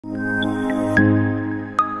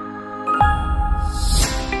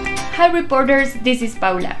Hi reporters, this is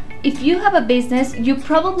Paula. If you have a business, you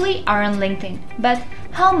probably are on LinkedIn, but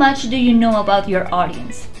how much do you know about your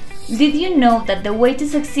audience? Did you know that the way to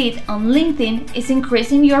succeed on LinkedIn is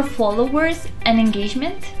increasing your followers and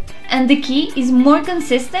engagement? And the key is more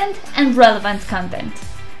consistent and relevant content.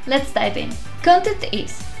 Let's dive in. Content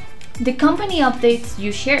is the company updates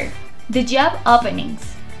you share, the job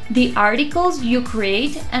openings, the articles you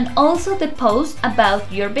create, and also the posts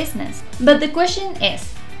about your business. But the question is,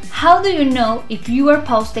 how do you know if you are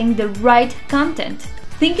posting the right content?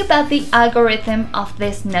 Think about the algorithm of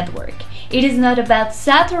this network. It is not about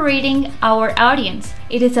saturating our audience,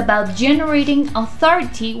 it is about generating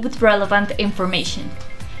authority with relevant information.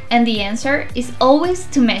 And the answer is always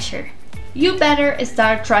to measure. You better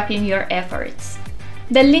start tracking your efforts.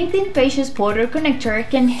 The LinkedIn Pages Porter connector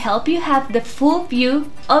can help you have the full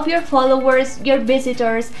view of your followers, your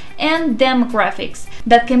visitors, and demographics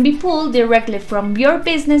that can be pulled directly from your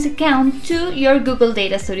business account to your Google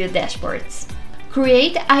Data Studio dashboards.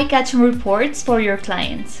 Create eye-catching reports for your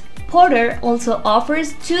clients. Porter also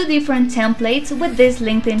offers 2 different templates with this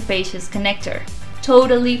LinkedIn Pages connector,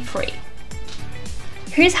 totally free.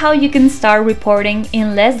 Here's how you can start reporting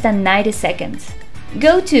in less than 90 seconds.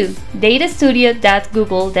 Go to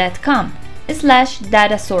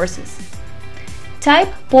datastudio.google.com/data sources.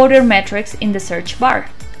 Type Porter Metrics in the search bar.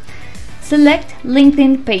 Select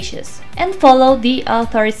LinkedIn Pages and follow the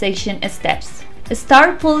authorization steps.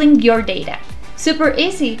 Start pulling your data. Super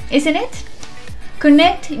easy, isn't it?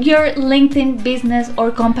 Connect your LinkedIn business or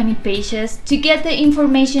company pages to get the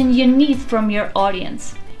information you need from your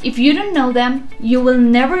audience. If you don't know them, you will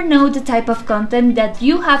never know the type of content that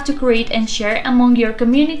you have to create and share among your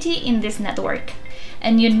community in this network.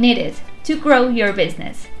 And you need it to grow your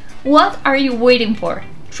business. What are you waiting for?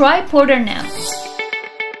 Try Porter now.